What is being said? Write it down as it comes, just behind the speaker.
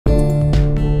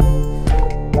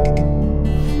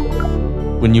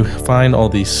When you find all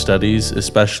these studies,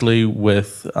 especially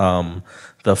with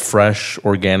the fresh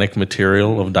organic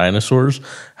material of dinosaurs,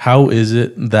 how is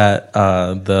it that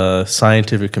the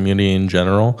scientific community in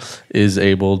general is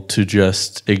able to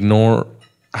just ignore?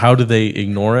 How do they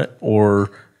ignore it,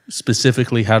 or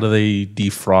specifically, how do they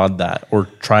defraud that or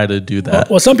try to do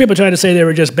that? Well, some people try to say they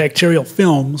were just bacterial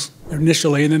films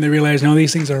initially, and then they realized, no,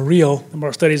 these things are real. The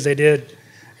more studies they did,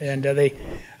 and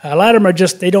a lot of them are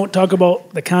just, they don't talk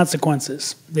about the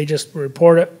consequences. They just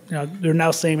report it. They're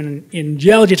now saying in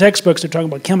geology textbooks, they're talking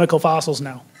about chemical fossils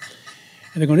now.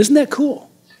 And they're going, isn't that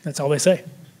cool? That's all they say.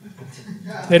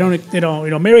 They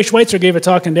don't, Mary Schweitzer gave a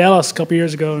talk in Dallas a couple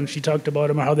years ago, and she talked about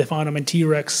them, how they found them in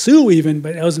T-Rex Sioux even,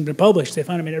 but it hasn't been published. They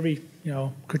found them in every,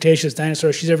 Cretaceous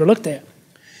dinosaur she's ever looked at.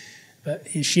 But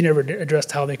she never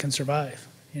addressed how they can survive.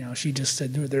 She just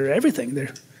said they're everything.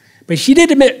 But she did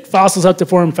admit fossils have to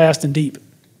form fast and deep,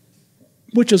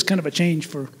 which was kind of a change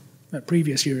for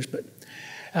previous years. But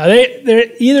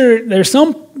there's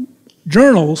some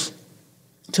journals,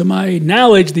 to my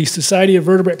knowledge, the Society of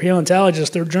Vertebrate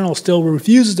Paleontologists, their journal still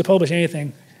refuses to publish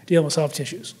anything dealing with soft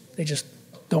tissues. They just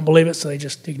don't believe it, so they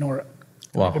just ignore it.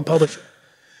 Wow. And publish it.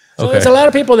 So there's a lot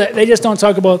of people that they just don't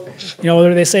talk about,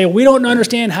 they say, we don't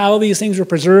understand how these things were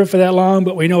preserved for that long,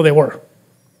 but we know they were.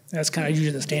 That's kind of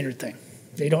usually the standard thing.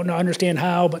 They don't understand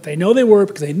how, but they know they were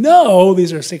because they know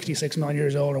these are 66 million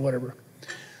years old or whatever.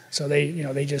 So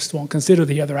they just won't consider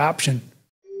the other option.